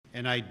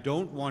And I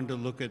don't want to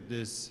look at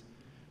this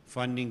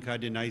funding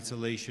cut in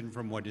isolation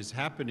from what is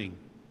happening.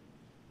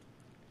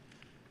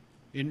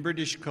 In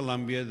British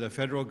Columbia, the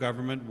federal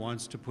government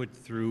wants to put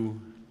through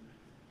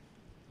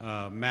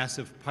a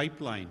massive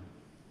pipeline.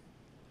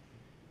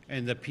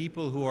 And the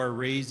people who are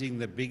raising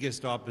the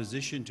biggest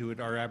opposition to it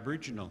are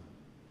Aboriginal.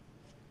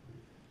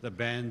 The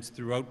bands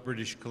throughout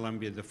British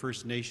Columbia, the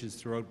First Nations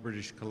throughout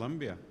British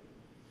Columbia.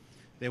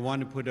 They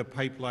want to put a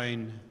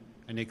pipeline,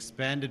 an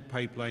expanded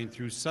pipeline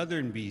through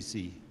southern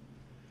BC.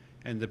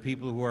 And the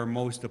people who are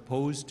most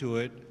opposed to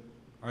it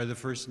are the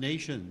First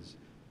Nations.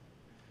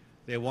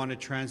 They want to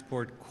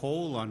transport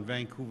coal on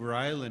Vancouver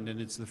Island,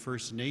 and it's the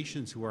First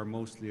Nations who are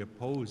mostly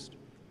opposed.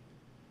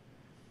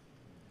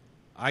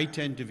 I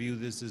tend to view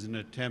this as an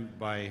attempt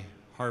by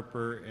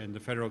Harper and the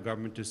federal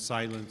government to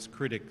silence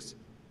critics.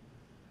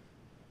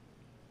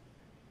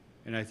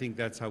 And I think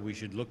that's how we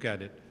should look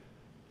at it.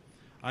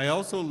 I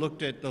also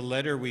looked at the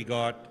letter we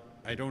got.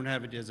 I don't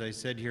have it, as I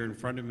said, here in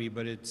front of me,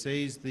 but it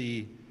says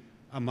the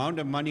amount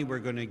of money we're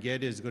going to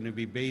get is going to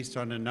be based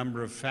on a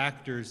number of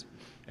factors,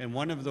 and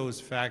one of those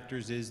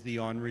factors is the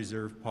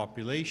on-reserve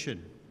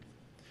population.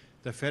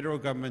 The federal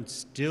government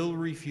still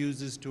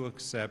refuses to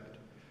accept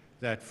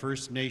that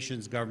First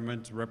Nations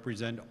governments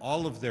represent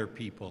all of their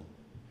people.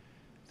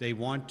 They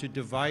want to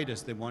divide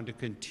us. They want to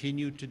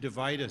continue to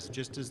divide us,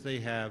 just as they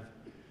have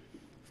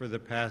for the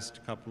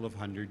past couple of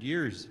hundred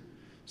years.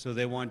 So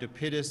they want to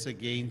pit us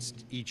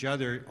against each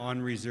other,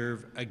 on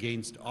reserve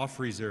against off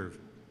reserve.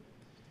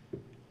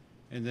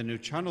 And the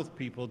Nuu-chah-nulth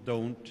people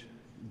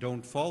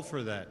don't fall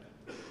for that.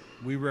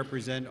 We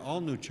represent all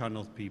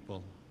Nuu-chah-nulth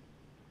people,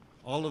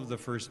 all of the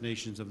First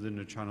Nations of the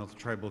Nuu-chah-nulth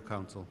Tribal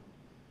Council.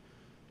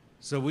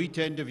 So we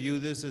tend to view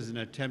this as an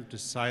attempt to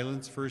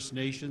silence First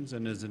Nations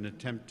and as an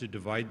attempt to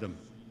divide them.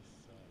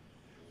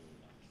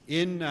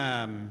 In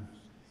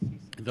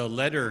the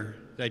letter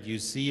that you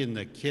see in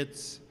the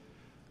kits,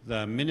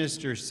 the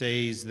minister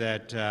says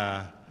that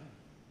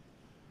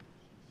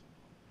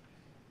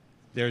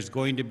there's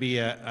going to be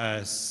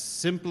a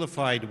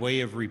simplified way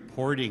of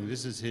reporting.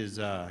 This is his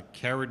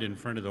carrot in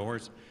front of the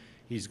horse.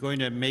 He's going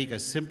to make a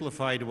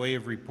simplified way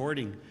of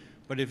reporting.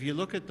 But if you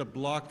look at the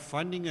block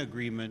funding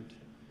agreement,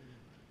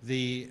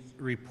 the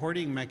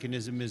reporting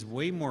mechanism is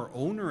way more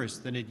onerous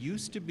than it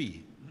used to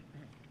be,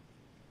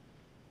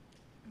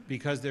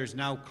 because there's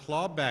now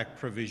clawback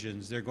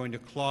provisions. They're going to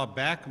claw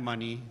back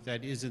money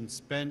that isn't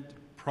spent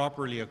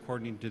properly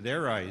according to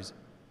their eyes.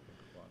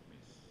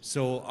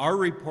 So our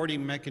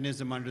reporting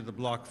mechanism under the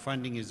block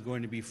funding is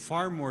going to be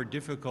far more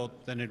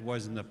difficult than it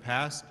was in the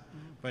past,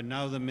 but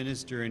now the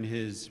minister in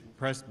his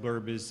press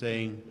blurb is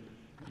saying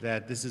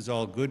that this is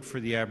all good for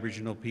the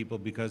Aboriginal people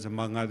because,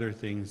 among other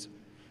things,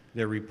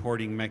 their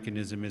reporting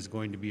mechanism is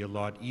going to be a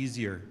lot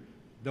easier.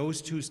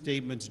 Those two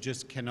statements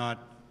just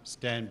cannot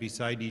stand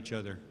beside each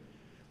other.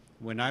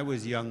 When I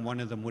was young, one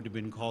of them would have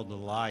been called a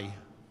lie.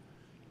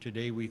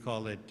 Today we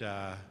call it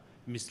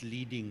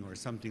misleading or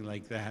something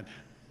like that.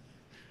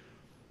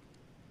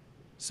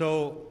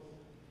 So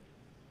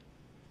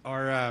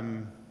our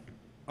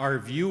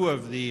view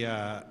of the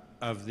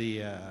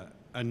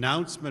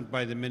announcement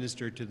by the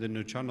minister to the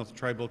Nuu-chah-nulth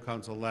Tribal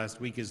Council last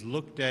week is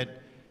looked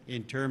at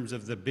in terms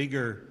of the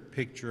bigger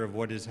picture of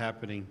what is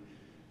happening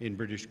in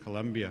British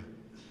Columbia.